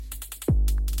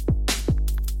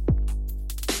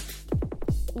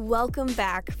Welcome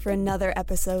back for another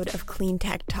episode of Clean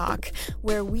Tech Talk,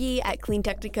 where we at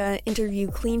CleanTechnica interview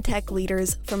clean tech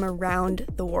leaders from around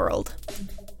the world.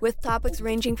 With topics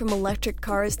ranging from electric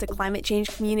cars to climate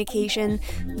change communication,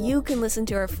 you can listen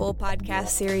to our full podcast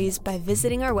series by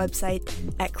visiting our website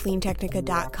at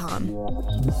cleantechnica.com.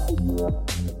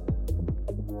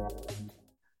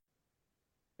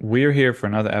 We're here for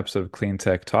another episode of Clean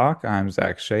Tech Talk. I'm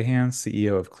Zach Shahan,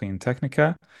 CEO of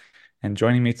CleanTechnica. And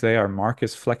joining me today are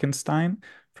Markus Fleckenstein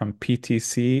from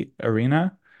PTC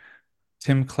Arena,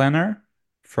 Tim Klenner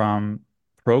from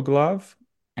ProGlove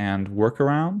and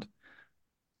Workaround,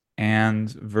 and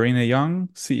Varena Junge,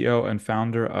 CEO and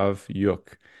founder of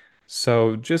Yook.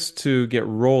 So just to get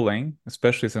rolling,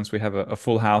 especially since we have a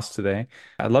full house today,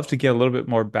 I'd love to get a little bit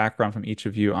more background from each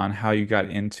of you on how you got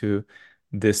into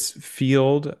this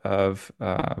field of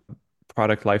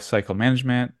product lifecycle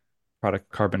management,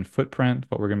 product carbon footprint,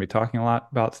 what we're going to be talking a lot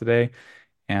about today,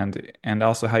 and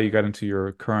also how you got into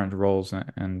your current roles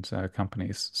and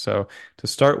companies. So to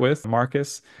start with,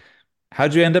 Markus,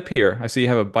 how'd you end up here? I see you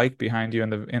have a bike behind you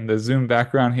in the Zoom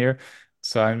background here,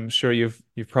 so I'm sure you've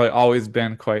probably always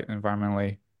been quite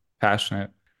environmentally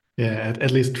passionate. Yeah,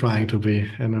 at least trying to be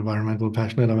an environmental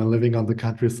passionate. I'm living on the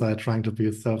countryside, trying to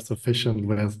be self-sufficient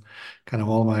with kind of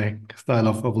all my style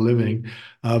of living.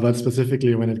 But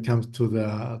specifically when it comes to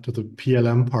the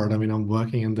PLM part, I mean, I'm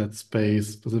working in that space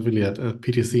specifically at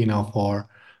PTC now for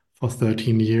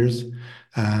 13 years.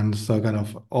 And so kind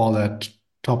of all that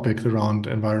topics around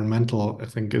environmental, I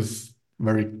think is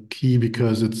very key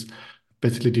because it's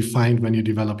basically defined when you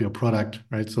develop your product,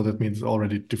 right? So that means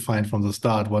already defined from the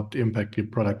start what impact your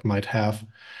product might have.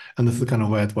 And this is kind of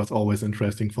where it was always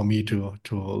interesting for me to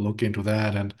look into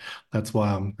that. And that's why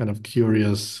I'm kind of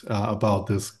curious about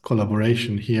this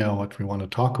collaboration here, what we want to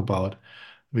talk about,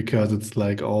 because it's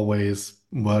like always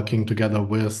working together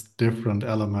with different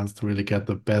elements to really get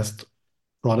the best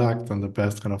product and the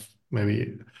best kind of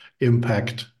maybe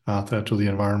impact to the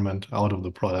environment out of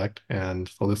the product. And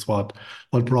so this is what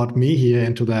brought me here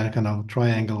into that kind of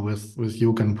triangle with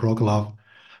Yook and ProGlove.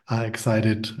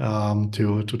 Excited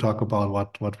to talk about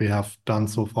what we have done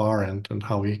so far and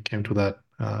how we came to that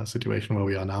situation where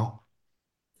we are now.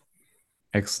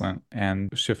 Excellent. And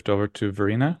shift over to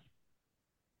Varena.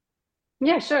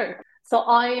 Yeah, sure. So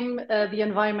I'm the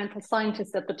environmental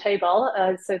scientist at the table.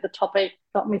 So the topic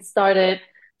got me started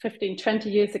 15,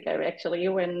 20 years ago, actually,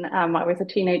 when I was a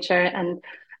teenager. And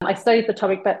I studied the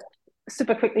topic, but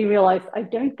super quickly realized I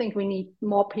don't think we need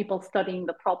more people studying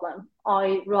the problem.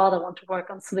 I rather want to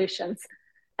work on solutions.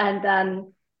 And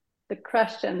then the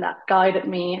question that guided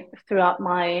me throughout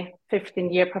my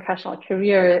 15-year professional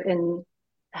career in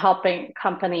helping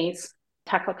companies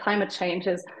tackle climate change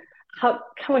is how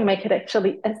can we make it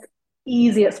actually as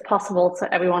easy as possible so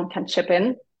everyone can chip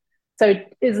in? So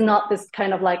it is not this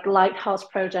kind of like lighthouse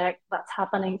project that's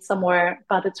happening somewhere,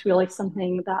 but it's really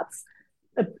something that's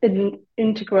an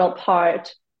integral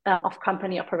part of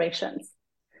company operations.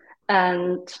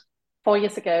 And 4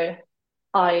 years ago,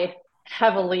 I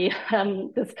heavily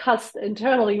discussed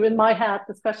internally with my head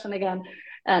this question again.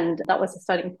 And that was the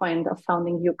starting point of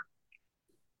founding Yook.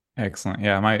 Excellent.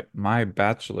 Yeah, my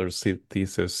bachelor's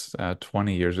thesis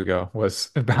 20 years ago was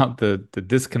about the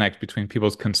disconnect between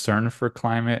people's concern for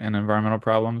climate and environmental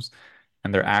problems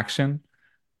and their action.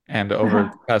 And over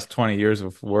the past 20 years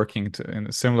of working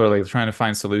and similarly trying to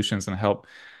find solutions and help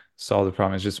solve the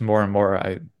problem, it's just more and more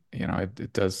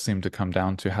it does seem to come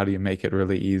down to how do you make it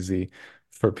really easy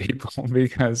for people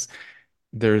because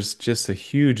there's just a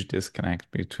huge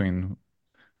disconnect between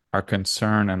our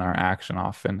concern and our action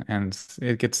often. And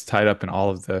it gets tied up in all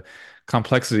of the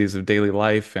complexities of daily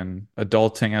life and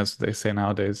adulting, as they say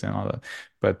nowadays, and all that.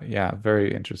 But yeah,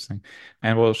 very interesting.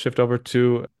 And we'll shift over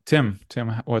to Tim.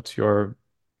 Tim, what's your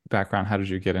background? How did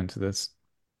you get into this?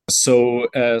 So,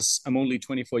 as I'm only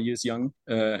 24 years young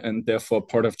and therefore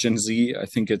part of Gen Z, I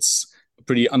think it's a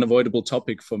pretty unavoidable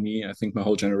topic for me. I think my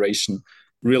whole generation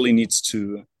really needs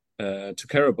to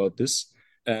care about this.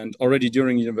 And already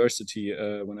during university,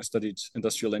 when I studied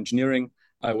industrial engineering,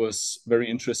 I was very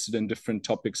interested in different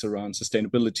topics around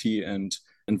sustainability and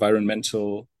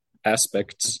environmental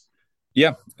aspects.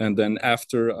 Yeah, and then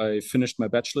after I finished my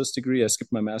bachelor's degree, I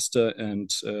skipped my master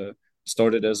and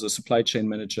started as a supply chain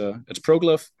manager at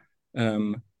ProGlove.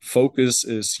 Focus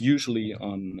is usually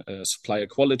on supplier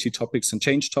quality topics and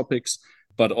change topics,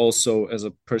 but also as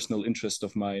a personal interest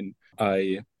of mine,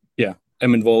 I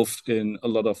am involved in a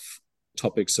lot of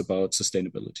topics about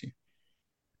sustainability.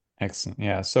 Excellent.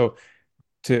 Yeah. So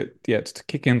to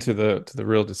kick into the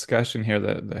real discussion here,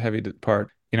 the heavy part,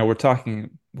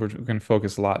 we're going to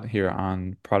focus a lot here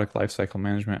on product lifecycle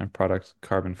management and product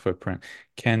carbon footprint.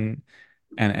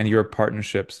 And your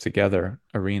partnerships together,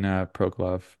 Arena,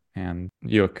 ProGlove, and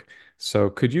Yook. So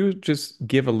could you just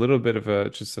give a little bit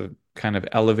of just a kind of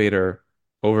elevator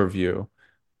overview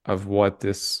of what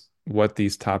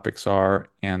these topics are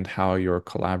and how you're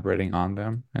collaborating on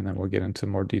them, and then we'll get into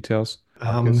more details.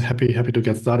 I'm Markus? happy to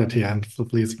get started here, and so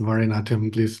please, Varena,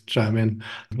 Tim, please chime in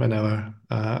whenever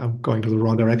I'm going to the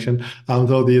wrong direction.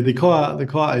 So the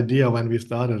core idea when we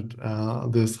started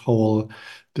this whole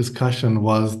discussion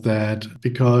was that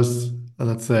because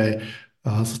let's say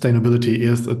sustainability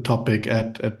is a topic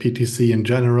at PTC in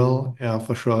general,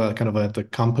 for sure, kind of at the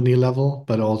company level,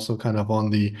 but also kind of on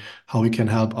the how we can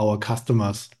help our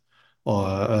customers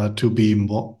or to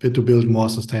build more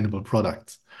sustainable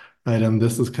products. Right, and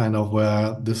this is kind of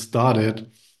where this started,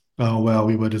 where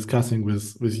we were discussing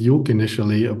with Yook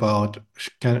initially about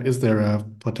is there a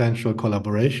potential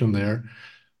collaboration there?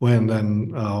 When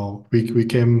then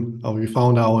we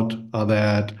found out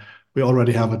that we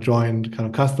already have a joint kind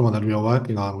of customer that we are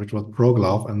working on, which was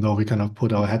ProGlove, and though we kind of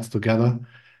put our heads together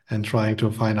and trying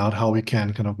to find out how we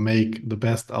can kind of make the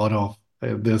best out of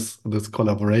this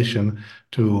collaboration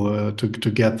to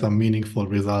get some meaningful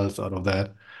results out of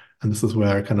that. And this is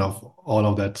where kind of all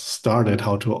of that started,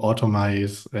 how to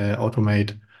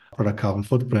automate product carbon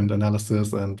footprint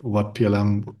analysis and what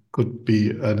PLM could be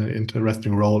an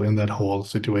interesting role in that whole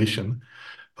situation.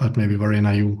 But maybe,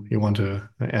 Varena, you want to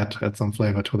add some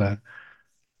flavor to that.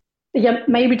 Yeah,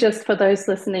 maybe just for those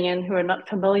listening in who are not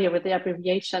familiar with the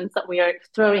abbreviations that we are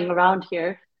throwing around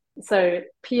here. So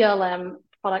PLM,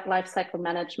 Product Lifecycle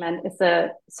Management, is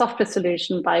a software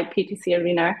solution by PTC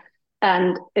Arena,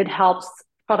 and it helps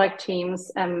product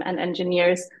teams and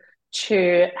engineers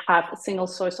to have a single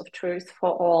source of truth for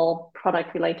all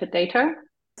product-related data.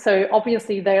 So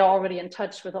obviously they are already in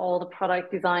touch with all the product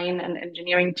design and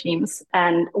engineering teams.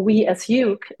 And we as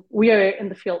Yook, we are in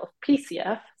the field of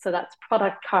PCF, so that's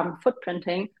product carbon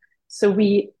footprinting. So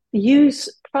we use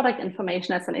product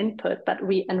information as an input, but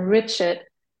we enrich it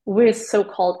with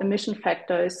so-called emission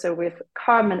factors, so with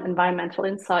carbon environmental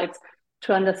insights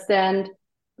to understand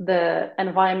the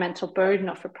environmental burden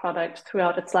of a product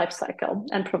throughout its life cycle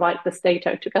and provide this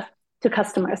data to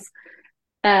customers.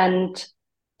 And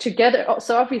together,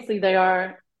 so obviously they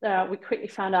are, we quickly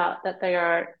found out that they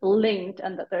are linked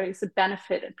and that there is a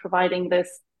benefit in providing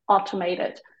this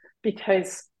automated,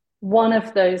 because one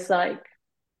of those like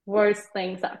worst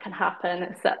things that can happen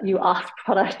is that you ask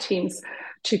product teams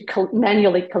to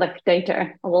manually collect data.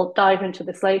 And we'll dive into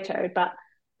this later, but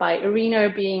by Arena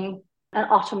being an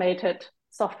automated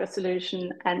software solution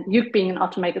and Yook being an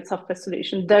automated software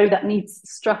solution, though that needs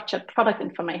structured product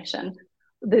information,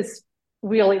 this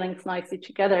really links nicely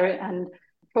together. And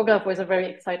ProGlove was a very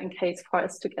exciting case for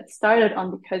us to get started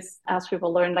on because, as we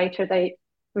will learn later, they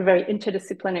were a very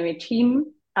interdisciplinary team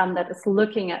that is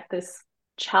looking at this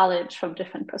challenge from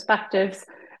different perspectives.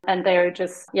 And they're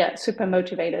just, super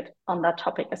motivated on that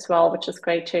topic as well, which is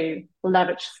great to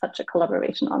leverage such a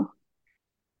collaboration on.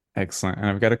 Excellent. And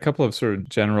I've got a couple of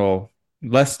sort of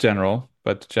less general,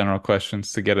 but general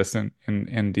questions to get us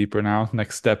in deeper now,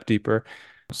 next step deeper.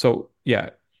 So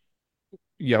I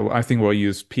think we'll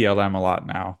use PLM a lot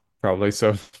now, probably.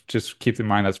 So just keep in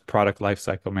mind that's product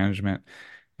lifecycle management,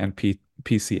 and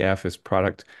PCF is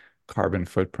product carbon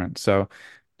footprint. So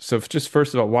just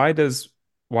first of all, why does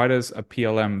a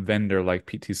PLM vendor like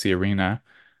PTC Arena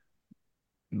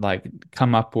like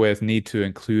need to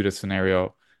include a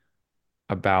scenario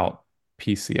about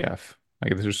PCF?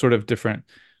 Like there's sort of different,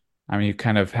 I mean, you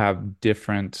kind of have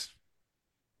different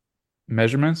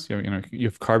measurements. You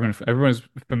have carbon, everyone's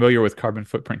familiar with carbon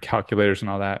footprint calculators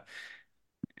and all that.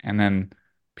 And then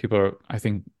people are, I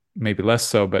think, maybe less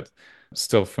so, but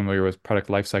still familiar with product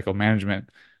lifecycle management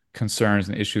concerns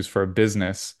and issues for a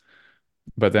business.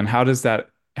 But then how is that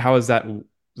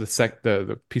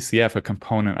the PCF a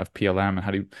component of PLM,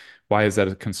 and why is that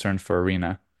a concern for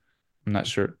Arena? I'm not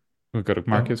sure. We'll go to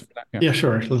Markus for that. Yeah,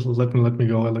 sure. Let me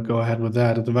go ahead with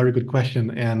that. It's a very good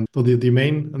question. And so the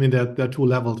main, I mean, there are two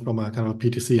levels from a kind of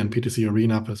PTC and PTC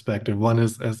Arena perspective. One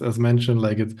is, as mentioned,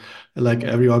 like it's like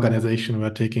every organization, we're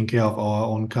taking care of our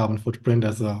own carbon footprint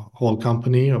as a whole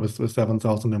company with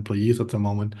 7,000 employees at the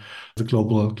moment. It's a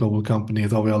global company.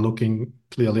 So we are looking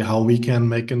clearly how we can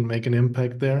make an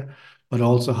impact there, but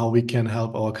also how we can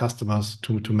help our customers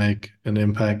to make an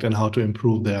impact and how to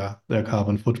improve their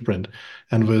carbon footprint.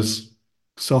 And with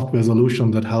software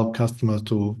solutions that help customers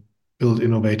to build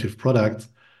innovative products,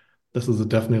 this is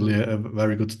definitely a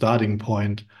very good starting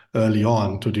point early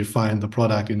on to define the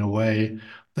product in a way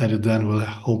that it then will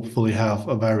hopefully have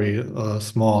a very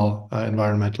small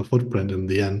environmental footprint in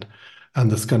the end. And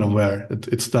that's kind of where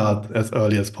it starts as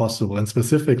early as possible. And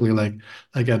specifically, like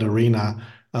at Arena,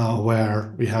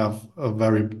 where we have a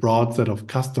very broad set of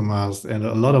customers, and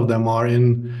a lot of them are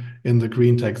in the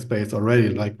green tech space already,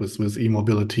 like with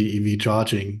e-mobility, EV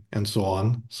charging, and so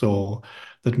on. So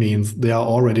that means they are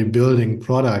already building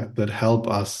products that help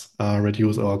us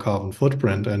reduce our carbon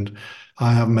footprint and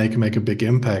make a big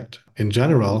impact in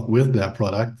general with their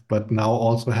product, but now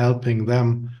also helping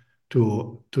them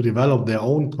to develop their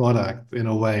own product in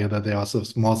a way that they are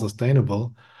more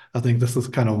sustainable. I think this is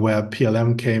kind of where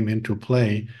PLM came into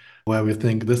play, where we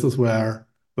think this is where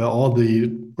all the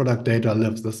product data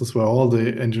lives. This is where all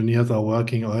the engineers are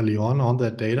working early on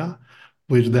that data,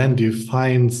 which then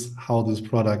defines how this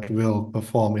product will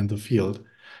perform in the field.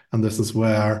 And this is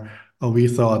where we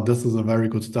thought this is a very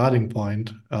good starting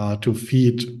point to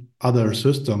feed other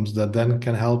systems that then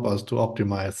can help us to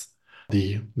optimize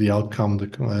the outcome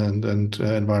and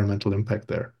environmental impact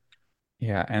there.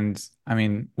 Yeah, and I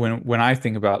mean when I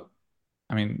think about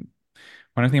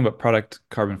product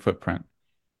carbon footprint,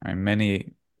 I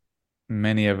mean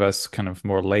many of us kind of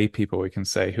more lay people, we can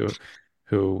say,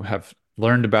 who have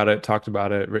learned about it, talked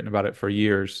about it, written about it for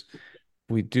years,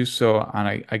 we do so on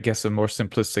I guess a more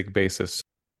simplistic basis.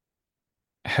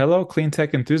 Hello, clean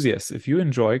tech enthusiasts. If you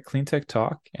enjoy Clean Tech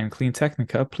Talk and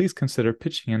CleanTechnica, please consider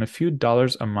pitching in a few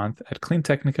dollars a month at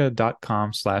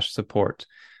cleantechnica.com/support.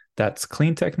 That's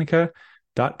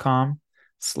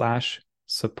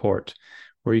cleantechnica.com/support,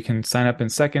 where you can sign up in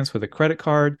seconds with a credit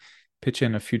card, pitch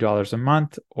in a few dollars a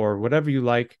month, or whatever you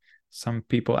like. Some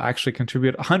people actually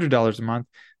contribute $100 a month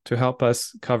to help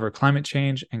us cover climate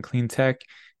change and clean tech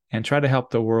and try to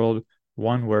help the world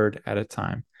one word at a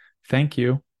time. Thank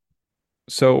you.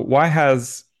 So why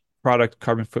has product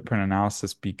carbon footprint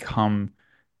analysis become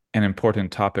an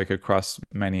important topic across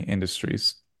many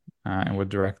industries? And we'll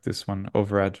direct this one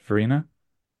over at Varena.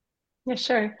 Yeah,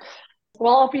 sure.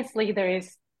 Well, obviously, there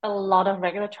is a lot of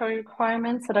regulatory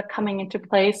requirements that are coming into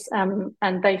place, and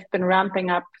they've been ramping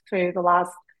up throughout the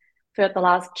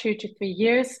last 2 to 3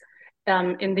 years.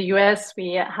 In the US,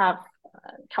 we have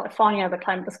California, the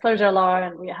climate disclosure law,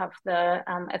 and we have the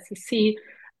SEC.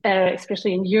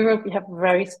 Especially in Europe, we have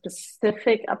very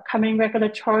specific upcoming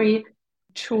regulatory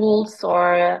tools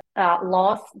or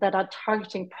laws that are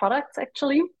targeting products,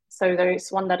 actually. So there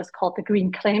is one that is called the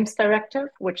Green Claims Directive,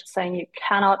 which is saying you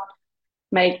cannot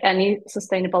make any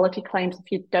sustainability claims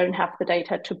if you don't have the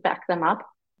data to back them up.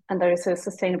 And there is a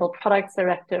Sustainable Products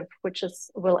Directive, which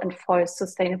will enforce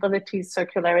sustainability,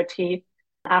 circularity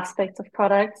aspects of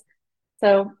products.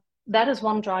 So that is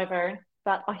one driver.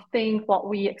 But I think what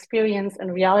we experience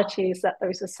in reality is that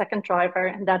there is a second driver,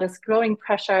 and that is growing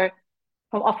pressure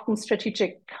from often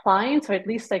strategic clients, or at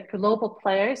least like global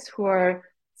players who are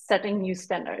setting new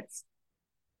standards.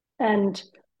 And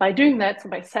by doing that, so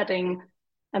by setting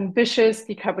ambitious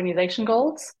decarbonization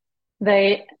goals,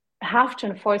 they have to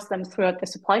enforce them throughout the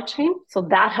supply chain. So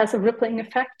that has a rippling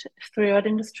effect throughout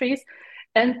industries.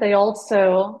 And they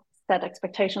also set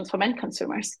expectations from end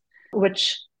consumers,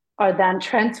 which are then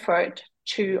transferred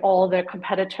to all their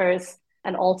competitors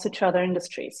and also to other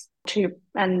industries.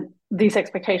 And these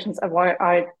expectations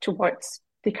are towards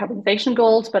decarbonization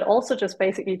goals, but also just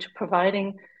basically to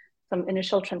providing some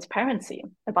initial transparency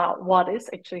about what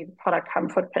is actually the product carbon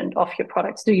footprint of your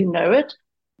products. Do you know it?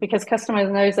 Because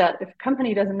customers know that if a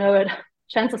company doesn't know it,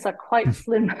 chances are quite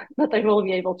slim that they will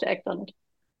be able to act on it.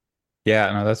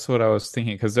 Yeah, no, that's what I was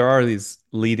thinking, because there are these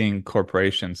leading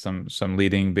corporations, some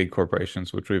leading big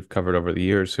corporations, which we've covered over the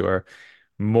years, who are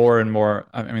more and more.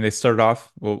 I mean, they started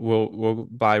off, we'll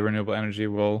buy renewable energy,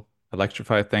 we'll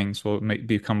electrify things, we'll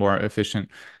become more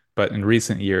efficient, but in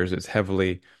recent years, it's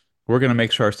heavily, we're going to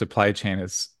make sure our supply chain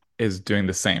is doing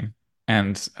the same,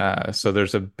 and so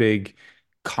there's a big,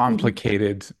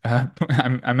 complicated. I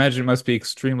imagine it must be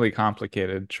extremely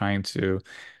complicated trying to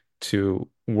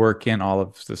work in all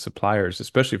of the suppliers,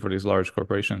 especially for these large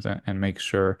corporations, and make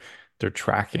sure they're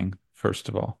tracking, first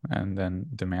of all, and then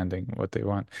demanding what they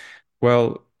want.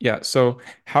 Well, yeah. So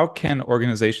how can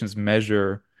organizations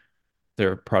measure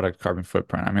their product carbon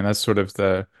footprint? I mean, that's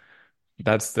the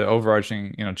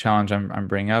overarching, challenge I'm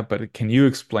bringing up. But can you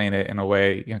explain it in a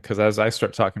way? Because as I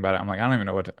start talking about it, I'm like, I don't even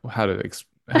know how to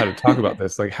talk about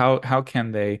this. Like, how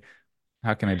can I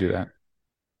do that?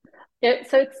 Yeah,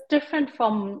 so it's different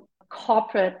from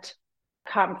corporate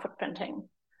carbon footprinting.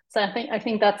 So I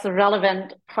think that's a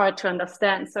relevant part to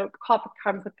understand. So corporate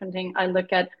carbon footprinting, I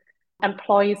look at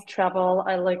employees' travel,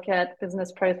 I look at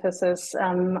business processes,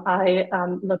 I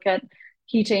look at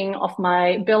heating of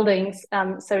my buildings.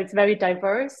 So it's very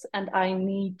diverse, and I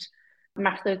need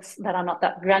methods that are not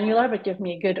that granular, but give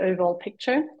me a good overall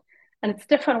picture. And it's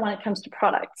different when it comes to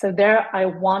product. So there I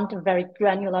want a very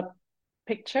granular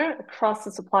picture across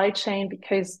the supply chain,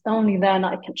 because only then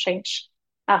I can change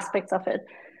aspects of it.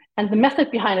 And the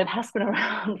method behind it has been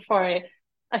around for,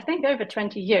 I think, over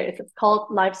 20 years. It's called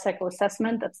lifecycle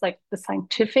assessment. That's like the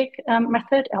scientific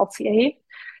method, LCA.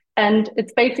 And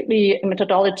it's basically a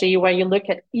methodology where you look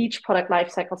at each product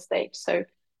lifecycle stage. So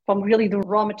from really the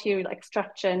raw material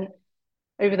extraction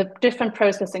over the different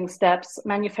processing steps,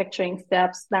 manufacturing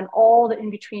steps, then all the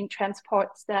in-between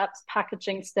transport steps,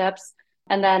 packaging steps,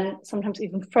 and then sometimes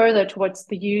even further towards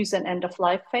the use and end of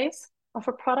life phase of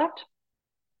a product.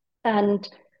 And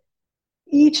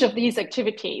each of these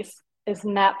activities is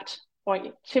mapped, or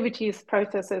activities,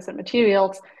 processes, and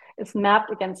materials is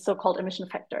mapped against so-called emission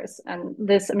factors. And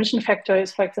this emission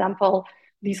factors, for example,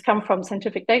 these come from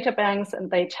scientific data banks,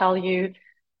 and they tell you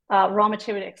raw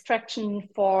material extraction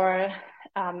for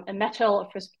a metal,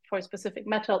 for a specific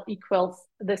metal, equals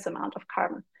this amount of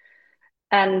carbon.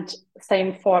 And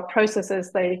same for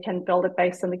processes, they can build it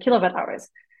based on the kilowatt hours.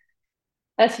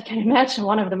 As you can imagine,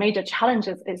 one of the major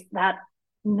challenges is that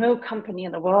no company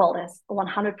in the world has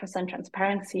 100%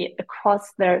 transparency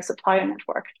across their supplier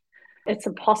network. It's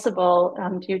impossible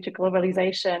due to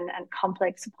globalization and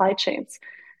complex supply chains.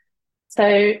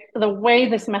 So the way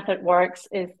this method works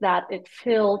is that it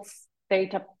fills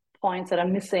data points that are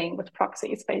missing with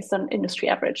proxies based on industry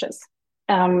averages.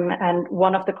 And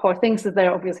one of the core things is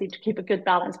there, obviously, to keep a good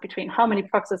balance between how many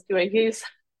proxies do I use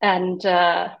and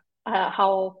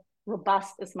how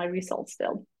robust is my result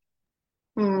still.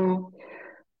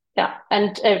 Yeah,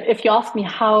 and if you ask me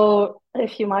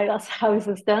if you might ask how is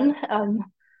this done,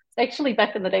 actually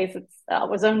back in the days it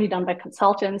was only done by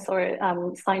consultants or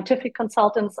scientific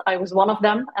consultants. I was one of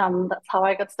them. That's how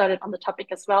I got started on the topic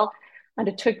as well. And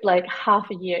it took like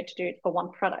half a year to do it for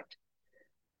one product.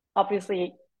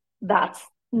 Obviously, that's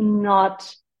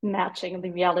not matching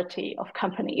the reality of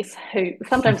companies who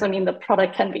sometimes, I mean, the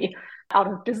product can be out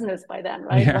of business by then,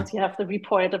 right? Yeah. Once you have the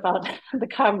report about the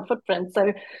carbon footprint.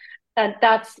 So, and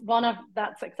that's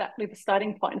exactly the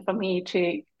starting point for me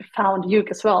to found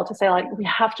Yook as well, to say, like, we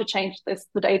have to change this.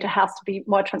 The data has to be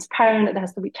more transparent. It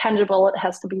has to be tangible. It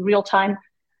has to be real time.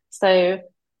 So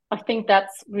I think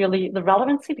that's really the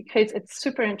relevancy, because it's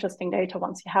super interesting data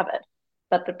once you have it.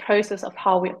 But the process of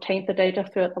how we obtained the data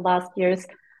throughout the last years,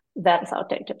 that is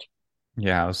outdated.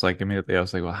 Yeah, I was like,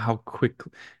 well,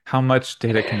 how much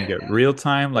data can you get real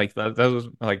time? Like that was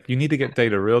like, you need to get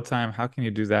data real time. How can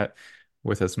you do that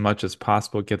with as much as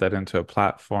possible? Get that into a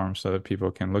platform so that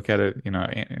people can look at it,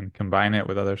 and combine it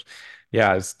with others.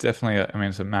 Yeah, it's definitely,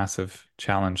 it's a massive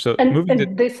challenge. So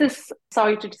and this is,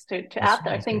 sorry to add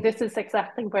there, I think this is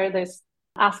exactly where this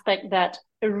aspect that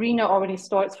Arena already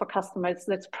stores for customers,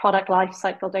 that's product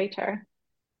lifecycle data.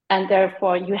 And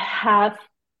therefore you have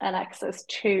an access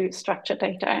to structured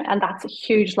data. And that's a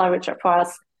huge leverage for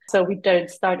us. So we don't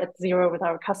start at zero with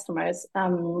our customers,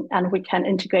 and we can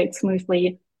integrate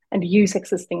smoothly and use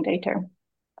existing data.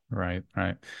 Right.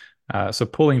 So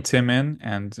pulling Tim in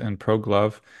and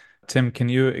ProGlove. Tim, can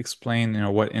you explain,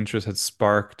 what interest had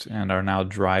sparked and are now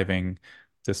driving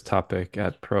this topic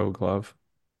at ProGlove?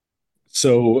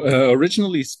 So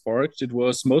originally sparked, it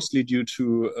was mostly due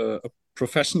to a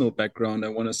professional background, I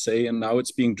want to say, and now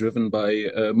it's being driven by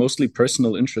mostly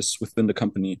personal interests within the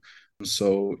company.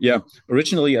 So yeah,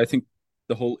 originally I think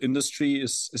the whole industry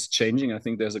is changing. I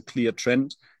think there's a clear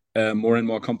trend. More and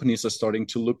more companies are starting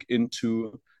to look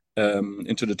into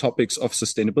the topics of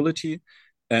sustainability,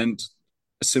 and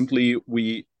simply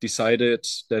we decided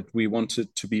that we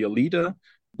wanted to be a leader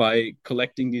by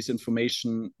collecting this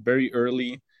information very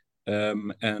early,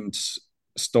 and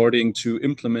starting to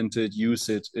implement it, use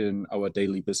it in our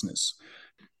daily business.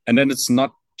 And then it's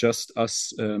not just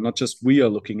us, not just we are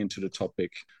looking into the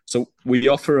topic. So we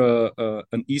offer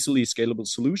an easily scalable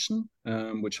solution,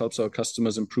 which helps our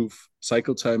customers improve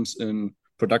cycle times in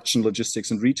production,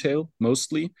 logistics, and retail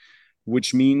mostly,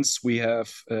 which means we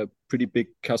have pretty big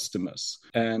customers.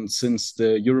 And since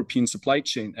the European Supply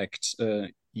Chain Act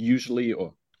usually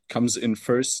or comes in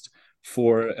first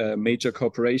for major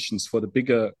corporations, for the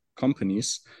bigger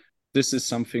companies, this is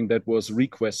something that was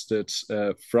requested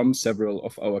from several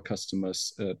of our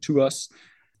customers to us,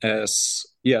 as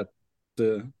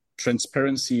the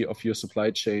transparency of your supply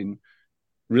chain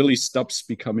really stops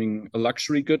becoming a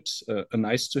luxury good, a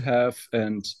nice to have,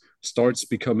 and starts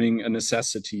becoming a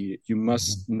necessity. You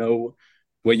must know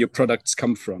where your products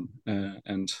come from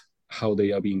and how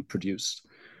they are being produced.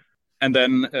 And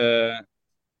then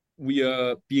we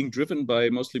are being driven by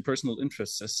mostly personal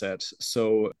interests, as said.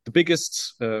 So the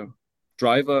biggest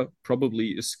driver probably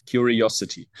is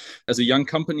curiosity. As a young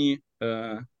company,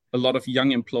 a lot of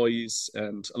young employees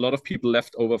and a lot of people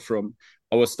left over from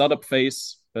our startup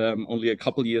phase only a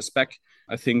couple years back.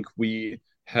 I think we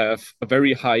have a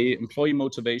very high employee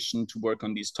motivation to work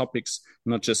on these topics,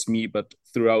 not just me, but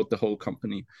throughout the whole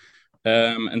company.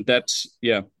 And that,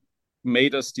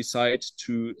 made us decide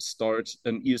to start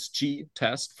an ESG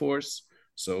task force.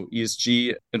 So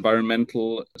ESG,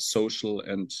 environmental, social,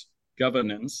 and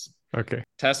governance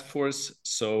task force.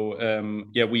 So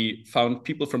we found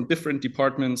people from different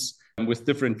departments with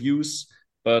different views,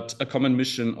 but a common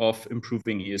mission of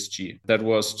improving ESG. That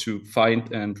was to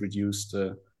find and reduce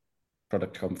the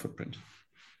product carbon footprint.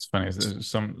 It's funny.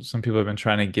 Some people have been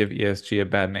trying to give ESG a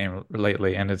bad name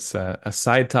lately, and it's a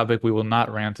side topic we will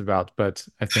not rant about. But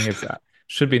I think it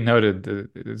should be noted that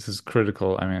this is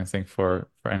critical. I mean, I think for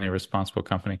any responsible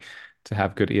company to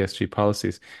have good ESG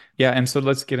policies. Yeah, and so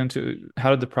let's get into how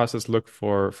did the process look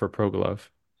for ProGlove?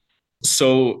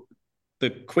 So the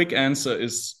quick answer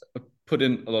is put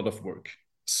in a lot of work.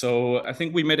 So I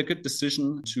think we made a good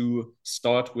decision to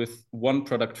start with one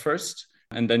product first,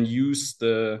 and then use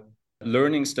the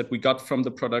learnings that we got from the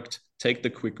product, take the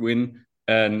quick win,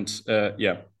 and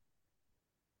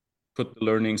put the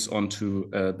learnings onto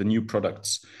the new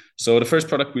products. So the first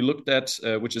product we looked at,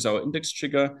 which is our index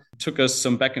trigger, took us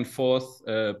some back and forth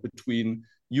between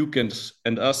Yook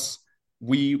and us.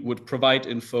 We would provide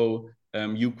info,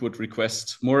 Yook would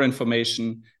request more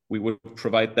information, we would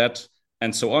provide that,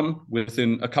 and so on.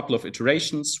 Within a couple of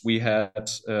iterations, we had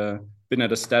been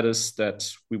at a status that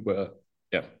we were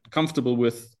comfortable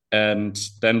with, and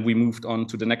then we moved on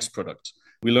to the next product.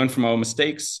 We learned from our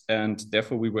mistakes, and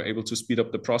therefore we were able to speed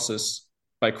up the process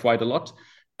by quite a lot.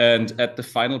 And at the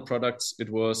final products, it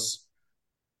was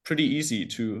pretty easy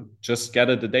to just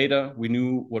gather the data. We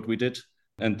knew what we did,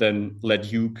 and then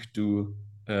let Yook do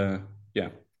the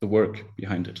work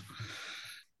behind it.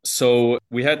 So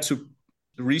we had to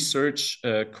research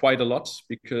quite a lot,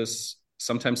 because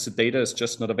sometimes the data is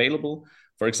just not available.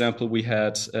 For example, we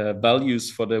had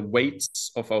values for the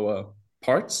weights of our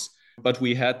parts, but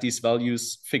we had these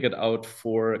values figured out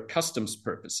for customs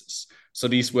purposes. So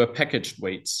these were packaged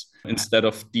weights instead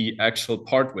of the actual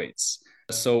part weights.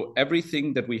 So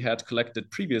everything that we had collected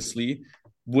previously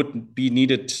would need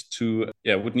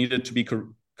to be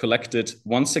collected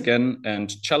once again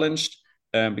and challenged,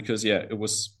 because it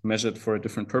was measured for a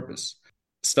different purpose.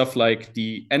 Stuff like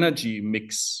the energy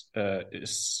mix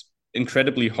is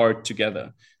incredibly hard to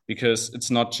gather, because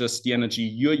it's not just the energy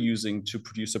you're using to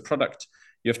produce a product.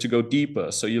 You have to go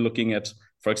deeper. So you're looking at,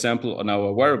 for example, on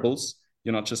our wearables,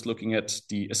 you're not just looking at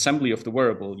the assembly of the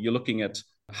wearable, you're looking at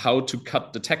how to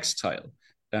cut the textile,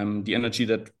 the energy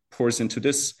that pours into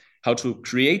this, how to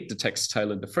create the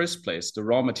textile in the first place, the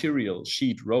raw material,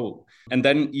 sheet, roll, and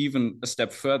then even a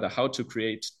step further, how to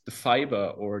create the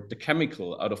fiber or the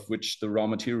chemical out of which the raw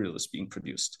material is being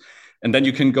produced. And then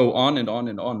you can go on and on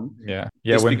and on. Yeah.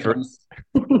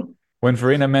 When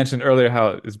Varena mentioned earlier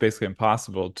how it's basically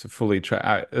impossible to fully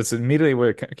try, it's immediately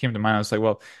what came to mind. I was like,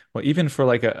 well, even for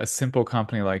like a simple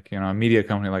company, like, a media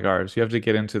company like ours, you have to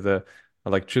get into the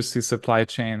electricity supply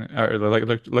chain, or like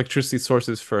electricity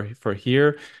sources for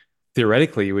here.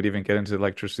 Theoretically, you would even get into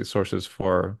electricity sources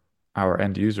for our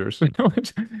end users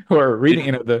who are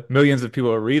reading, the millions of people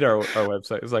who read our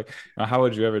website. It's like, how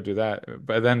would you ever do that?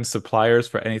 But then suppliers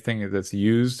for anything that's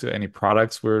used, any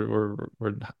products we're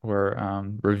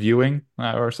reviewing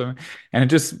or something, and it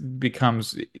just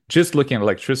becomes, just looking at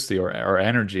electricity or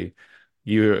energy,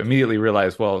 you immediately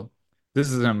realize, well, this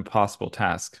is an impossible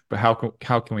task, but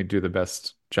how can we do the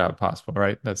best job possible,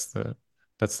 right? That's the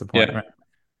point, right?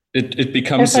 It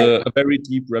becomes a very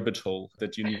deep rabbit hole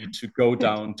that you need to go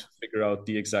down to figure out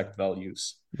the exact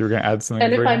values. You're going to add something?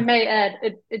 And if I may add,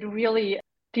 it really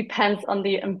depends on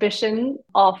the ambition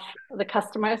of the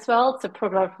customer as well. So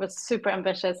ProGlove was super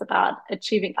ambitious about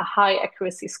achieving a high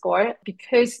accuracy score,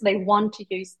 because they want to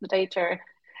use the data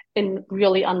in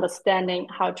really understanding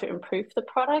how to improve the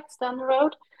products down the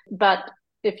road. But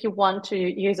if you want to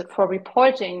use it for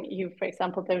reporting, you, for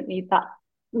example, don't need that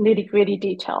nitty-gritty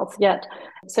details yet.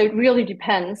 So it really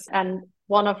depends. And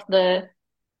one of the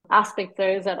aspects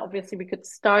there is that obviously we could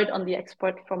start on the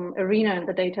export from Arena and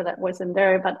the data that was in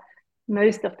there, but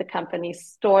most of the companies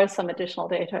store some additional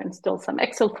data and still some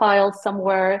Excel files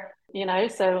somewhere,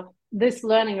 so this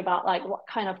learning about like what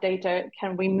kind of data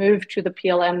can we move to the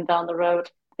PLM down the road,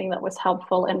 I think that was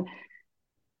helpful. And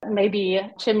maybe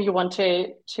Tim, you want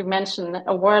to mention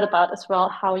a word about as well,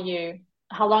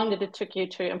 how long did it took you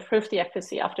to improve the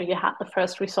accuracy after you had the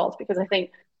first results? Because I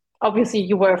think obviously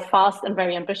you were fast and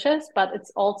very ambitious, but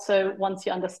it's also, once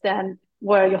you understand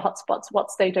where are your hotspots, what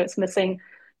data is missing,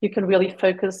 you can really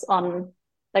focus on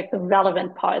like the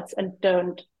relevant parts and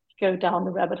don't go down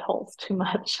the rabbit holes too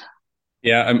much.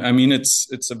 Yeah, I mean,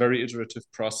 it's a very iterative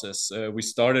process. We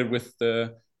started with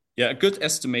a good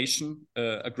estimation,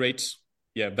 a great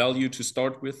value to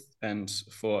start with, and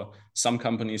for some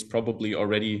companies probably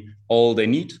already all they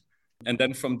need. And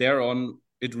then from there on,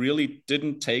 it really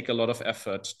didn't take a lot of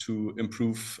effort to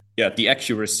improve the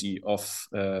accuracy of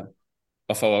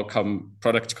our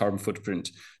product carbon footprint.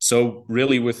 So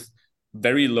really with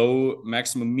very low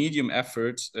maximum medium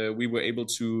effort, we were able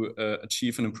to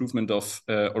achieve an improvement of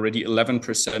already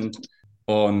 11%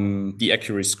 on the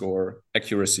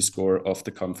accuracy score of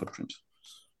the carbon footprint.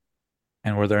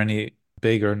 And were there any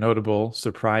big or notable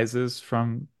surprises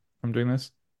from doing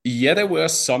this? Yeah, there were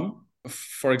some.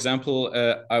 For example,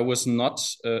 I was not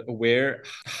aware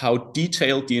how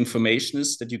detailed the information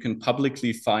is that you can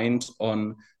publicly find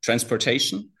on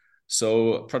transportation.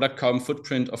 So product carbon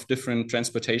footprint of different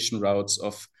transportation routes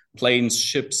of planes,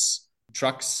 ships,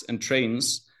 trucks, and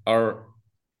trains are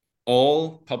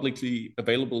all publicly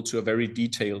available to a very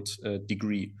detailed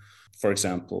degree, for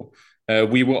example.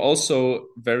 We were also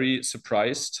very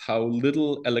surprised how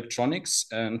little electronics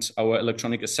and our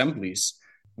electronic assemblies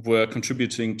were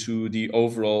contributing to the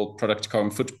overall product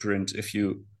carbon footprint if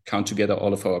you count together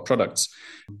all of our products.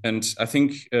 And I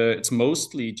think it's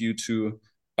mostly due to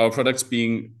our products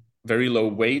being very low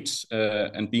weight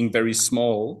and being very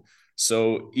small.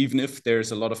 So even if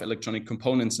there's a lot of electronic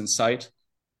components inside,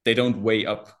 they don't weigh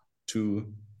up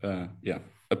to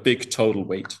a big total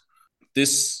weight.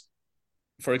 This,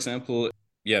 for example,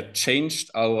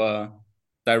 changed our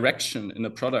direction in a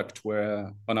product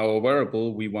where on our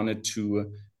wearable, we wanted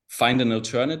to find an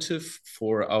alternative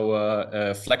for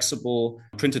our flexible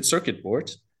printed circuit board.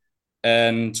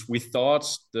 And we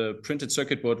thought the printed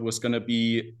circuit board was going to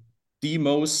be the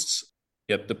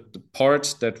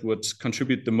part that would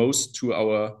contribute the most to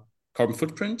our carbon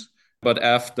footprint. But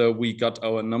after we got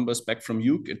our numbers back from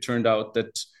Yook, it turned out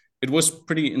that it was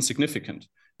pretty insignificant.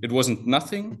 It wasn't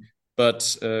nothing,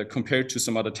 but compared to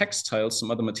some other textiles, some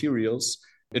other materials,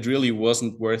 it really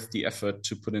wasn't worth the effort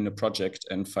to put in a project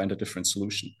and find a different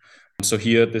solution. So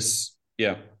here, the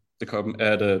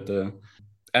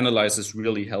analysis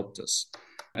really helped us.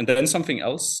 And then something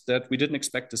else that we didn't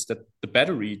expect is that the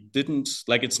battery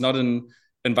it's not an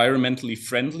environmentally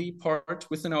friendly part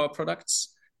within our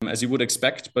products, as you would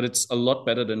expect, but it's a lot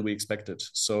better than we expected.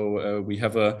 So we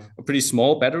have a pretty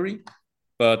small battery,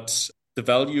 but the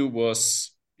value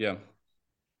was,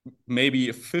 maybe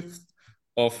a fifth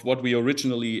of what we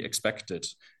originally expected.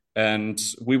 And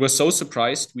we were so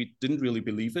surprised, we didn't really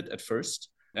believe it at first.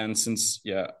 And since,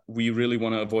 we really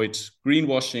want to avoid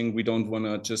greenwashing, we don't want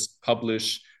to just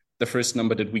publish the first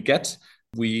number that we get.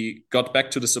 We got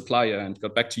back to the supplier and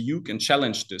got back to Yook and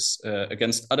challenged this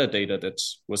against other data that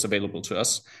was available to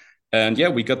us. And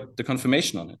we got the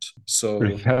confirmation on it. So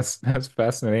that's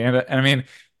fascinating. And I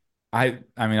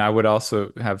mean, I would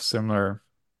also have similar,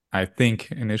 I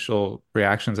think, initial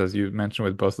reactions as you mentioned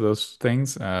with both of those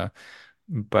things.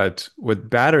 But with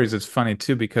batteries, it's funny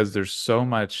too, because there's so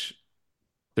much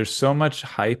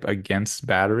hype against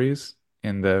batteries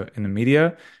in the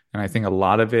media. And I think a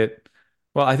lot of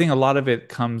it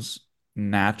comes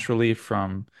naturally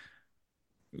from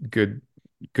good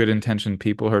intentioned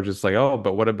people who are just like, oh,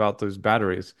 but what about those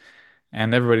batteries?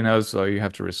 And everybody knows, you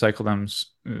have to recycle them.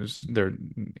 They're,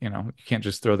 you can't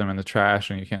just throw them in the trash,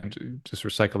 and you can't just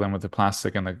recycle them with the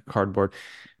plastic and the cardboard.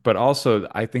 But also,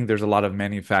 I think there's a lot of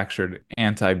manufactured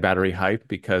anti-battery hype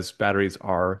because batteries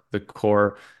are the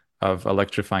core of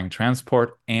electrifying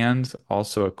transport and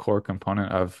also a core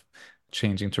component of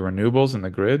changing to renewables in the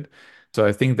grid. So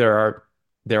I think there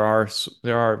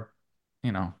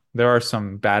are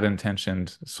some bad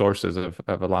intentioned sources of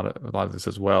a lot of this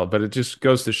as well. But it just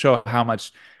goes to show how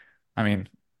much, I mean,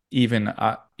 even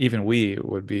we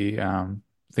would be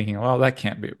thinking, well, that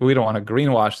can't be. We don't want to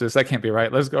greenwash this. That can't be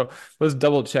right. Let's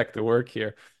double check the work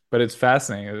here. But it's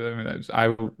fascinating. I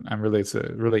mean, it's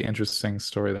a really interesting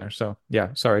story there. So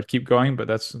sorry to keep going, but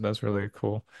that's really a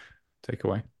cool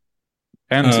takeaway.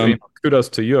 And kudos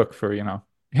to Yook for you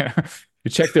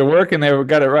checked their work and they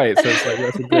got it right. So it's like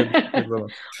that's a good little.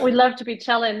 We love to be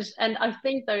challenged, and I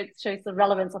think though it shows the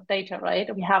relevance of data, right?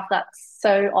 We have that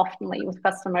so oftenly with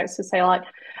customers who say like,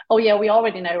 "Oh yeah, we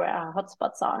already know where our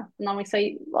hotspots are," and then we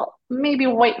say, "Well, maybe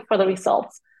wait for the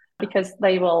results because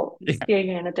they will steer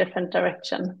you in a different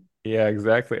direction." Yeah,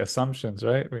 exactly. Assumptions,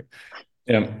 right?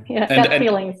 Yeah, gut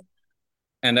feelings.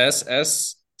 And as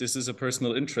this is a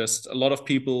personal interest, a lot of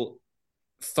people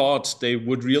thought they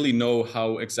would really know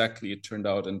how exactly it turned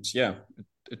out, and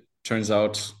it turns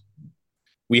out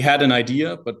we had an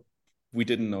idea, but we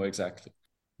didn't know exactly.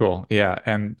 Cool. Yeah.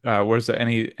 And was there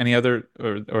any other,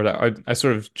 or I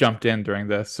sort of jumped in during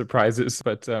the surprises,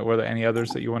 but were there any others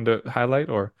that you wanted to highlight,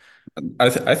 or?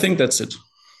 I think that's it.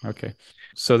 Okay.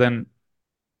 So then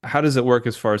how does it work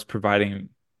as far as providing,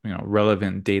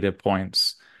 relevant data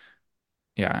points?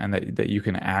 Yeah, and that you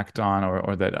can act on,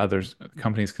 or that others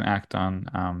companies can act on.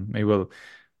 Maybe we'll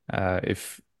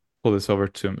if pull this over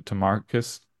to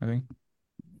Markus, I think.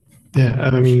 Yeah,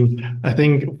 I mean, I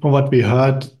think from what we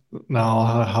heard now,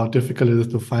 how difficult it is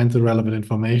to find the relevant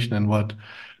information and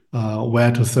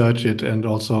where to search it, and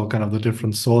also kind of the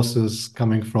different sources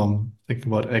coming from.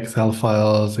 Thinking about Excel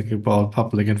files, thinking about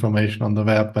public information on the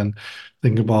web, and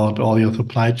thinking about all your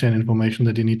supply chain information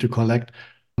that you need to collect.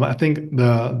 I think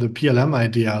the PLM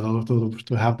idea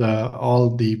to have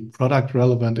all the product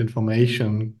relevant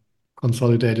information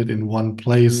consolidated in one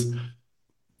place.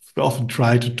 We often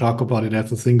try to talk about it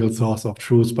as a single source of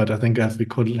truth, but I think as we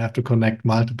could have to connect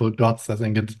multiple dots, I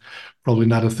think it's probably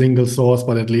not a single source,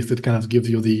 but at least it kind of gives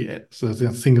you the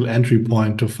single entry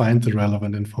point to find the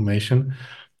relevant information.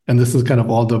 And this is kind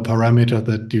of all the parameters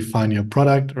that define your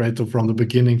product, right? So from the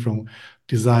beginning, from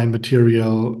design,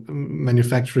 material,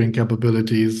 manufacturing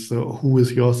capabilities, so who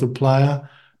is your supplier?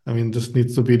 I mean, this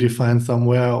needs to be defined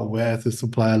somewhere. Where is the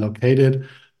supplier located?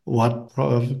 What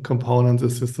components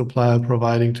is the supplier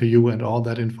providing to you, and all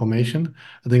that information.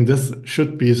 I think this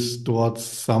should be stored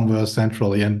somewhere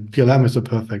centrally, and PLM is a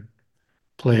perfect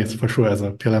place for sure. As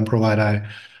a PLM provider,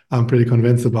 I'm pretty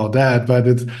convinced about that. But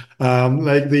it's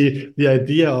like the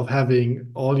idea of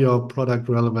having all your product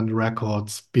relevant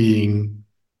records being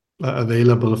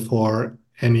available for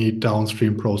any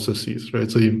downstream processes, right?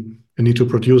 So you need to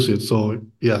produce it. So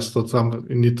yes, you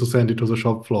need to send it to the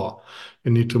shop floor.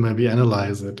 You need to maybe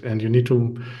analyze it, and you need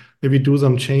to maybe do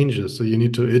some changes. So you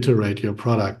need to iterate your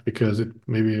product, because it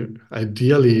maybe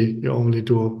ideally you only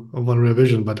do one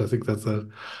revision, but I think that's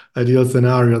an ideal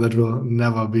scenario that will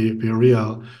never be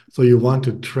real. So you want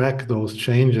to track those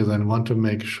changes and want to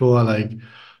make sure, like,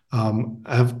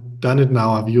 I've done it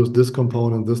now, I've used this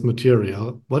component, this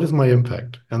material. What is my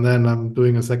impact? And then I'm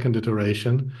doing a second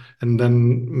iteration, and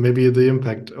then maybe the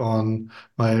impact on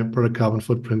my product carbon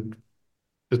footprint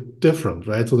is different,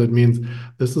 right? So that means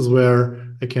this is where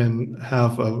I can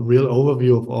have a real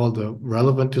overview of all the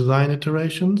relevant design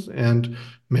iterations and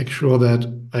make sure that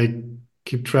I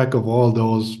keep track of all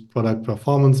those product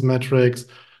performance metrics,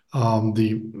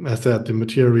 the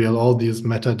material, all these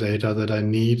metadata that I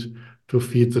need to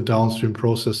feed the downstream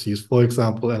processes. For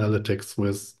example, analytics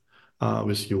with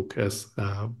Yook as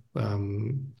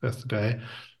today.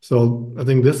 So I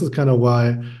think this is kind of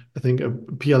why I think a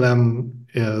PLM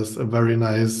is a very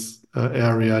nice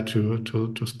area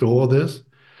to store this,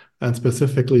 and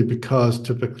specifically because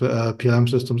typically PLM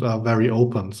systems are very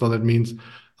open. So that means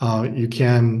you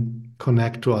can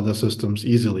connect to other systems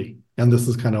easily, and this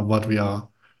is kind of what we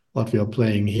are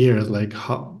playing here. Is like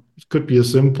how it could be a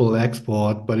simple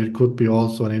export, but it could be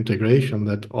also an integration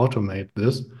that automate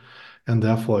this, and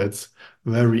therefore it's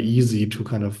very easy to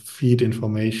kind of feed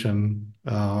information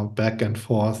back and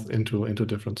forth into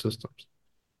different systems.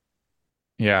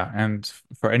 Yeah, and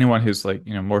for anyone who's like,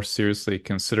 more seriously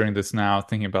considering this now,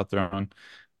 thinking about their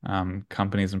own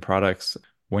companies and products,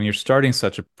 when you're starting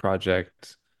such a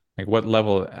project, like what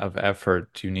level of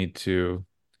effort do you need to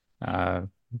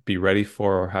be ready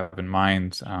for or have in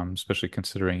mind, especially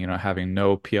considering, having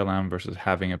no PLM versus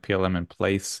having a PLM in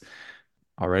place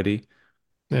already?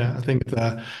 Yeah, I think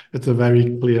it's a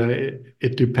very clear,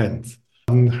 it depends.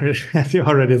 As you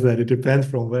already said, it depends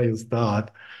from where you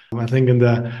start. I think in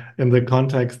the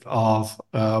context of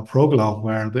ProGlove,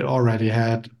 where they already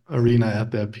had Arena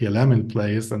at their PLM in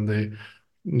place, and they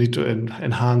need to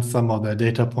enhance some of their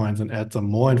data points and add some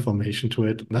more information to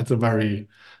it. That's a very,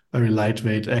 very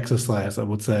lightweight exercise, I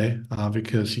would say,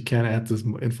 because you can add this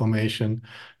information,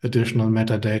 additional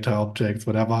metadata objects,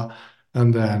 whatever,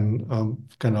 and then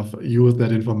kind of use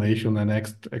that information and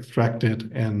extract it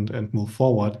and move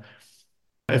forward.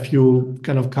 If you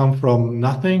kind of come from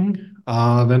nothing,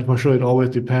 then for sure it always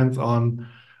depends on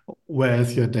where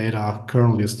is your data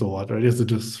currently stored, right? Is it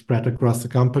just spread across the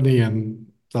company and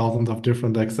thousands of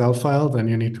different Excel files, and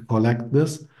you need to collect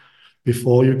this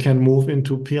before you can move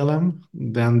into PLM?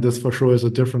 Then this for sure is a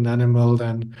different animal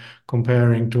than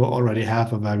comparing to already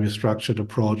have a very structured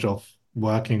approach of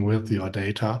working with your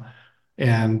data.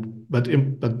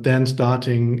 But then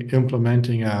starting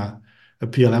implementing a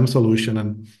PLM solution,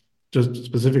 and just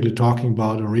specifically talking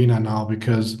about Arena now,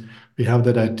 because we have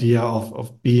that idea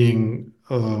of being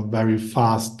very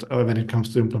fast when it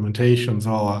comes to implementations.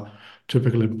 Our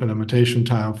typical implementation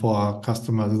time for our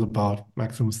customers is about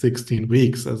maximum 16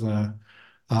 weeks as a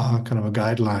kind of a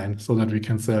guideline so that we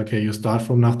can say, okay, you start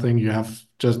from nothing, you have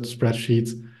just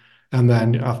spreadsheets, and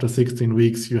then after 16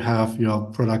 weeks, you have your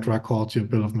product records, your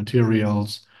bill of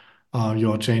materials,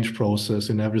 your change process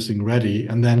and everything ready,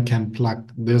 and then can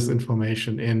plug this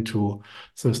information into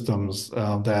systems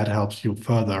that helps you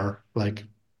further, like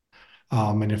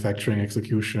manufacturing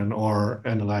execution or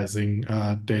analyzing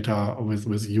data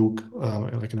with Yook,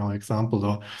 like in our example.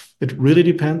 Though it really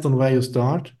depends on where you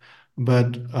start,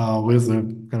 but with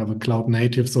a kind of a cloud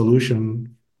native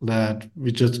solution that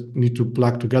we just need to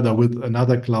plug together with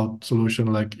another cloud solution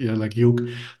like Yook,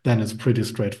 then it's pretty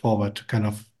straightforward to kind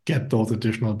of get those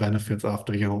additional benefits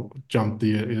after you jump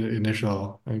the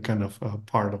initial kind of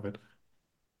part of it.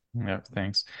 Yeah,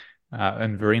 thanks.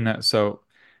 And Varena, so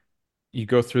you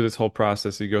go through this whole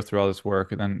process, you go through all this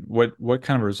work, and then what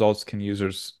kind of results can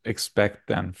users expect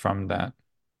then from that?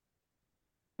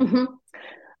 Mm-hmm.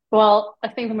 Well, I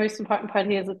think the most important part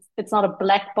here is it's not a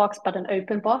black box, but an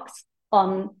open box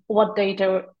on what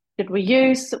data did we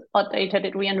use, what data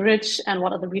did we enrich, and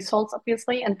what are the results,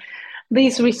 obviously. And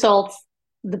these results,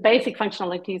 the basic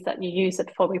functionalities that you use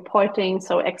it for reporting,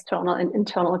 so external and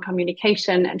internal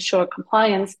communication, ensure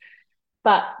compliance.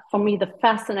 But for me, the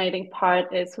fascinating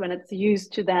part is when it's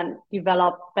used to then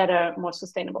develop better, more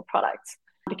sustainable products,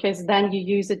 because then you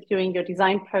use it during your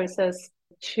design process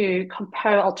to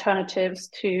compare alternatives,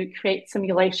 to create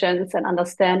simulations and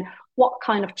understand what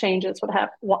kind of changes would have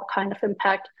what kind of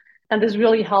impact. And this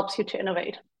really helps you to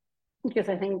innovate, because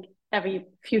I think every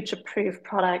future-proof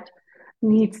product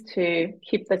needs to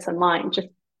keep this in mind, just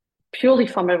purely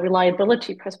from a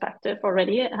reliability perspective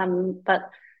already,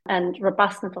 and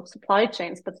robustness of supply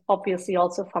chains, but obviously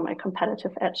also from a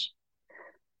competitive edge.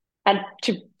 And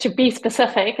to be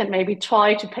specific and maybe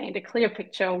try to paint a clear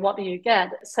picture, what do you get?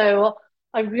 So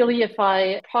if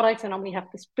I products, I normally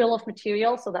have this bill of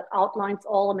materials, so that outlines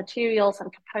all the materials and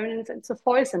components and so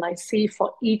forth. And I see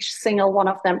for each single one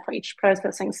of them, for each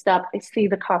processing step, I see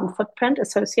the carbon footprint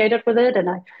associated with it, and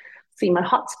I see my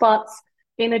hotspots.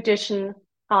 In addition,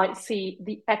 I see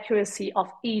the accuracy of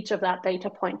each of that data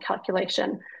point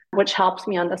calculation, which helps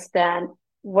me understand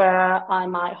where are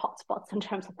my hotspots in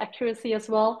terms of accuracy as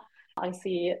well. I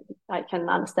can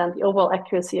understand the overall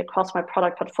accuracy across my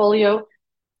product portfolio.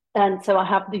 And so I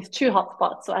have these two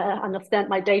hotspots. So I understand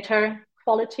my data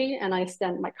quality and I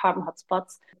understand my carbon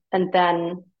hotspots. And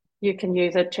then you can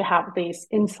use it to have these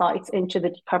insights into the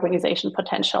decarbonization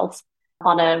potentials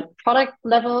on a product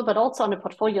level, but also on a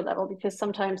portfolio level, because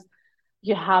sometimes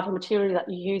you have a material that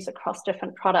you use across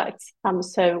different products.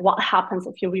 So what happens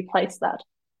if you replace that?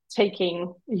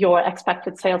 Taking your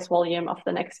expected sales volume of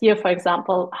the next year, for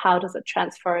example, how does it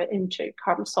transfer into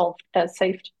carbon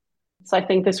saved? So I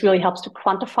think this really helps to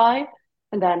quantify.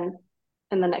 And then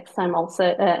in the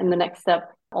next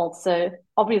step, also,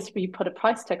 obviously put a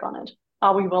price tag on it.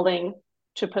 Are we willing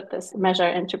to put this measure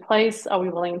into place? Are we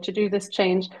willing to do this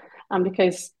change?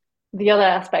 Because the other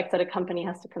aspect that a company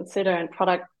has to consider, and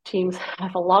product teams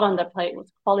have a lot on their plate,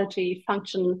 with quality,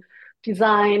 function,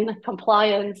 design,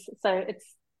 compliance. So it's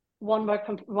one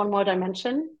more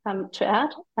dimension to add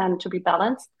and to be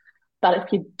balanced. But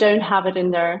if you don't have it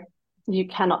in there, you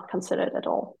cannot consider it at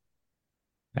all.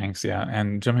 Thanks. Yeah.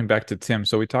 And jumping back to Tim,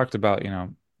 so we talked about,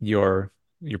 your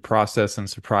process and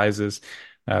surprises,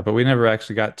 but we never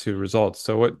actually got to results.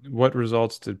 So what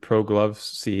results did ProGlove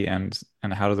see, and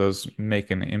how do those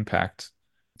make an impact?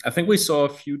 I think we saw a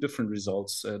few different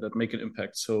results that make an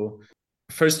impact. So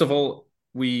first of all,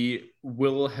 we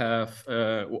will have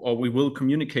or we will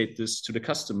communicate this to the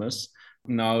customers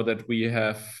now that we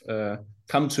have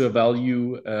come to a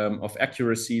value of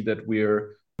accuracy that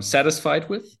we're satisfied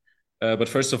with. But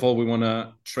first of all, we want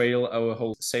to trail our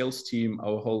whole sales team,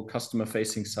 our whole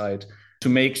customer-facing side, to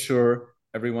make sure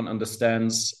everyone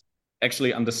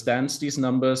actually understands these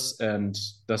numbers and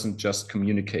doesn't just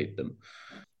communicate them.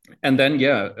 And then,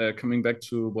 coming back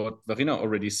to what Varena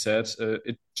already said,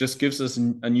 it just gives us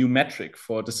a new metric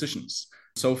for decisions.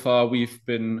 So far, we've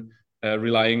been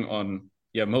relying on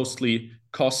mostly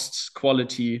costs,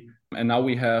 quality, and now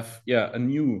we have a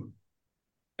new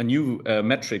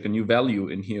metric, a new value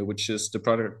in here, which is the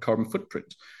product carbon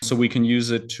footprint. So we can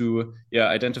use it to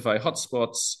identify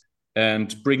hotspots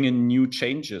and bring in new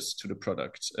changes to the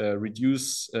product,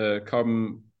 reduce the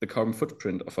carbon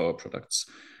footprint of our products.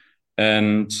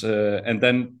 And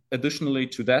then additionally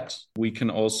to that, we can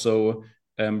also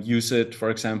use it, for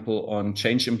example, on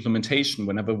change implementation.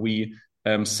 Whenever we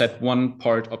set one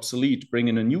part obsolete, bring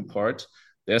in a new part,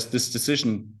 there's this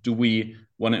decision: do we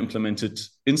want to implement it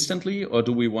instantly, or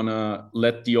do we want to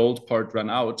let the old part run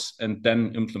out and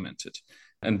then implement it?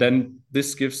 And then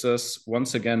this gives us,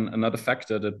 once again, another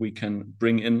factor that we can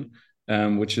bring in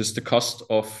which is the cost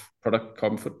of product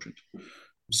carbon footprint.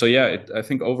 So yeah, I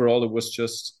think overall it was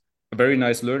just a very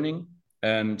nice learning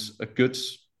and a good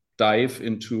dive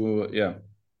into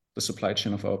the supply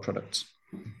chain of our products.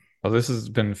 Well, this has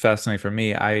been fascinating for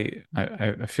me. I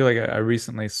feel like I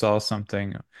recently saw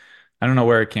something. I don't know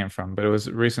where it came from, but it was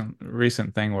a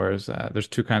recent thing where there's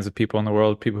two kinds of people in the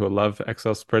world: people who love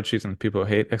Excel spreadsheets and people who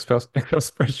hate Excel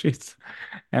spreadsheets.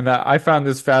 And I found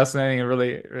this fascinating and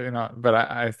really, but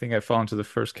I think I fall into the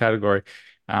first category.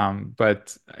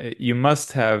 But you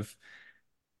must have.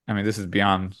 I mean, this is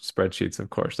beyond spreadsheets, of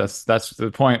course. That's the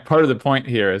point. Part of the point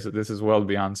here is that this is well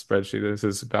beyond spreadsheet. This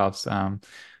is about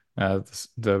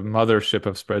the mothership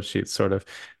of spreadsheets, sort of.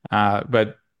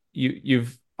 But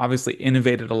you've obviously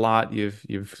innovated a lot.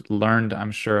 You've learned,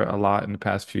 I'm sure, a lot in the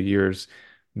past few years,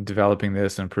 developing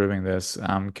this, improving this.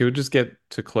 Can we just get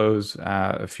to close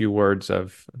a few words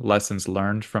of lessons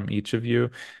learned from each of you,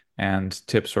 and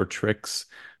tips or tricks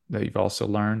that you've also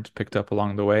learned, picked up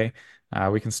along the way?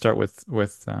 We can start with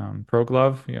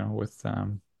ProGlove, with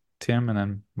Tim, and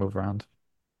then move around.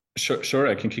 Sure,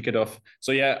 I can kick it off.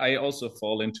 So yeah, I also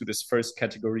fall into this first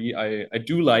category. I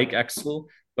do like Excel,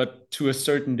 but to a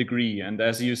certain degree. And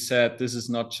as you said, this is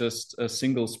not just a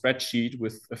single spreadsheet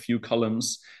with a few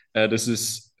columns. This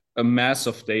is a mass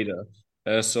of data.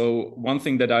 So one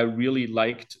thing that I really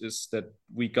liked is that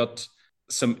we got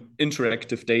some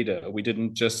interactive data. We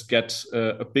didn't just get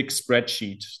a big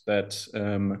spreadsheet that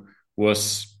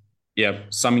was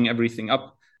summing everything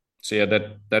up. So yeah,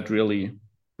 that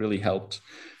really helped.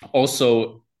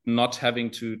 Also, not having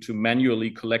to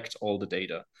manually collect all the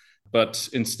data, but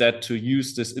instead to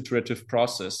use this iterative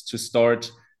process to start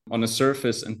on a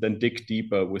surface and then dig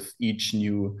deeper with each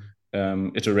new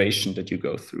iteration that you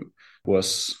go through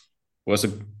was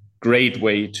a great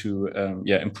way to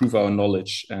improve our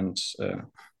knowledge. And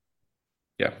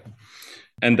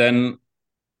and then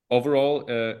overall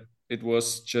it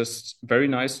was just very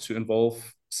nice to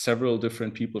involve several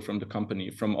different people from the company,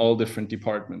 from all different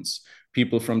departments,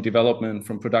 people from development,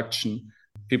 from production,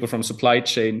 people from supply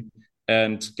chain,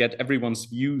 and get everyone's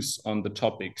views on the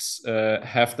topics,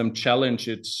 have them challenge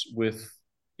it with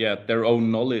their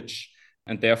own knowledge,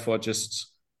 and therefore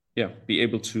just be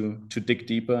able to dig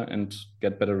deeper and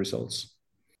get better results.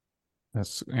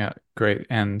 That's great.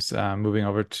 And moving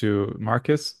over to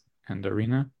Markus and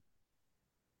Arena.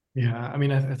 Yeah, I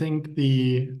mean, I think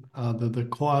the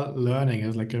core learning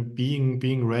is like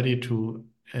being ready to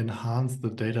enhance the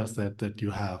data set that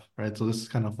you have, right? So this is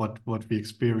kind of what we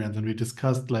experience, and we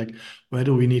discussed like where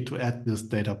do we need to add these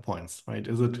data points, right?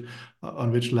 Is it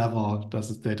on which level does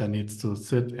this data needs to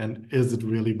sit, and is it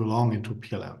really belonging to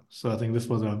PLM? So I think this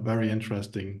was a very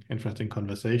interesting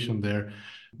conversation there.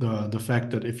 The fact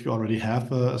that if you already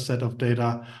have a set of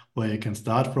data where you can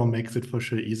start from makes it for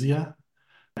sure easier.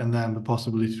 And then the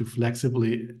possibility to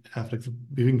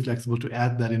being flexible to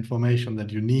add that information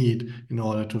that you need in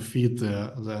order to feed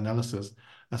the analysis.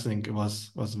 I think it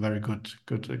was very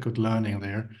good learning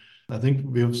there. I think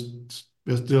we're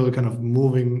still kind of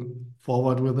moving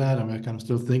forward with that, and we're kind of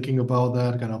still thinking about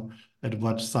that, kind of at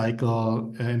what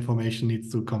cycle information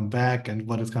needs to come back, and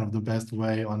what is kind of the best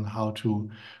way on how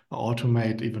to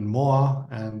automate even more,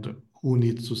 and who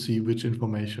needs to see which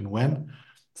information when.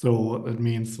 So that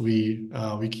means we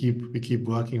keep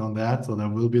working on that. So there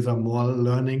will be some more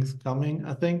learnings coming,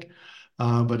 I think.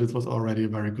 But it was already a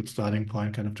very good starting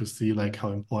point, kind of to see like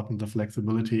how important the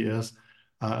flexibility is,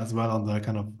 as well on the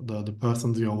kind of the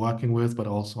persons you're working with, but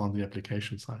also on the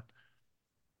application side.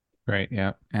 Great,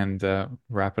 yeah. And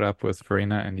wrap it up with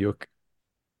Varena and Yook.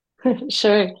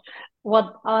 Sure.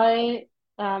 What I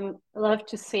love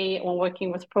to see when working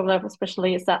with ProGlove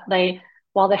especially is that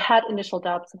while they had initial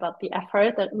doubts about the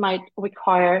effort that might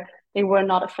require, they were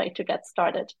not afraid to get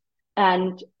started.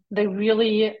 And they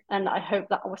really, and I hope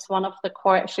that was one of the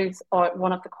core issues or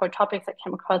one of the core topics that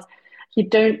came across, you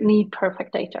don't need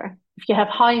perfect data. If you have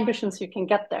high ambitions, you can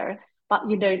get there, but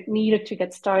you don't need it to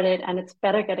get started. And it's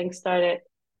better getting started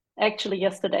actually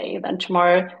yesterday than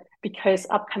tomorrow, because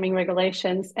upcoming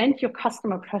regulations and your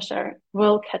customer pressure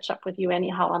will catch up with you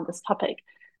anyhow on this topic.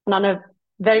 And on a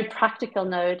very practical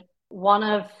note, one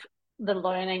of the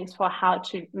learnings for how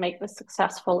to make this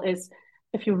successful is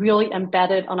if you really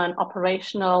embed it on an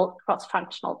operational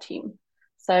cross-functional team.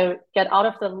 So get out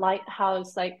of the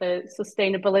lighthouse, like the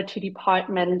sustainability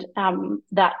department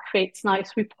that creates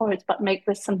nice reports, but make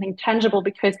this something tangible,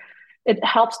 because it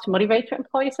helps to motivate your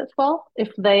employees as well.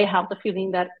 If they have the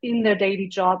feeling that in their daily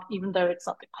job, even though it's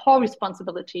not the core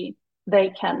responsibility, they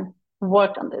can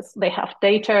work on this. They have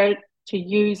data to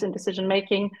use in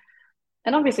decision-making.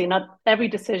 And obviously not every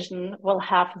decision will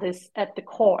have this at the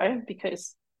core,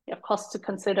 because you have costs to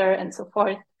consider and so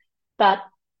forth. But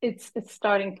it's a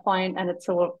starting point, and it's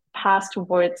a path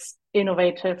towards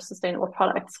innovative, sustainable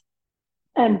products.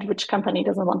 And which company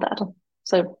doesn't want that?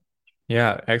 So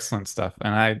yeah, excellent stuff.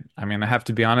 And I mean, I have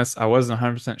to be honest, I wasn't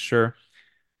 100% sure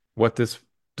what this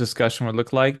discussion would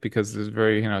look like because there's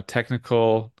very,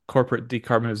 technical corporate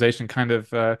decarbonization kind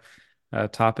of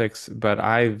topics, but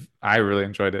I really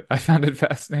enjoyed it. I found it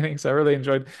fascinating. So I really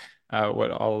enjoyed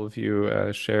what all of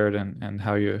you shared and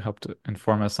how you helped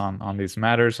inform us on these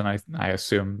matters. And I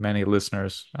assume many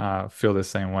listeners feel the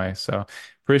same way. So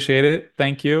appreciate it.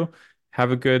 Thank you.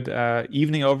 Have a good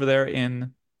evening over there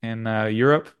in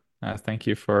Europe. Thank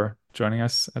you for joining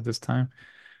us at this time.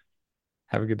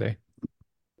 Have a good day.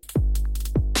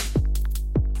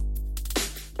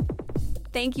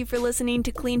 Thank you for listening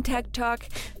to Clean Tech Talk.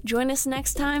 Join us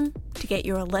next time to get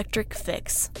your electric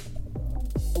fix.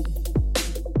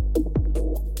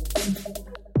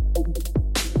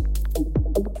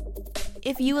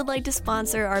 If you would like to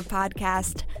sponsor our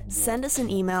podcast, send us an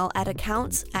email at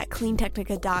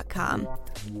accounts@cleantechnica.com.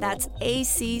 That's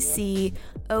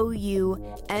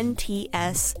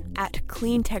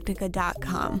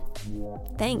ACCOUNTS@cleantechnica.com.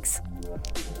 Thanks.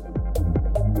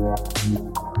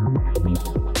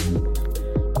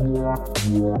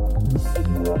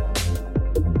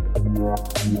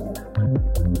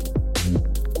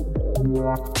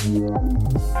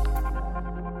 Yeah.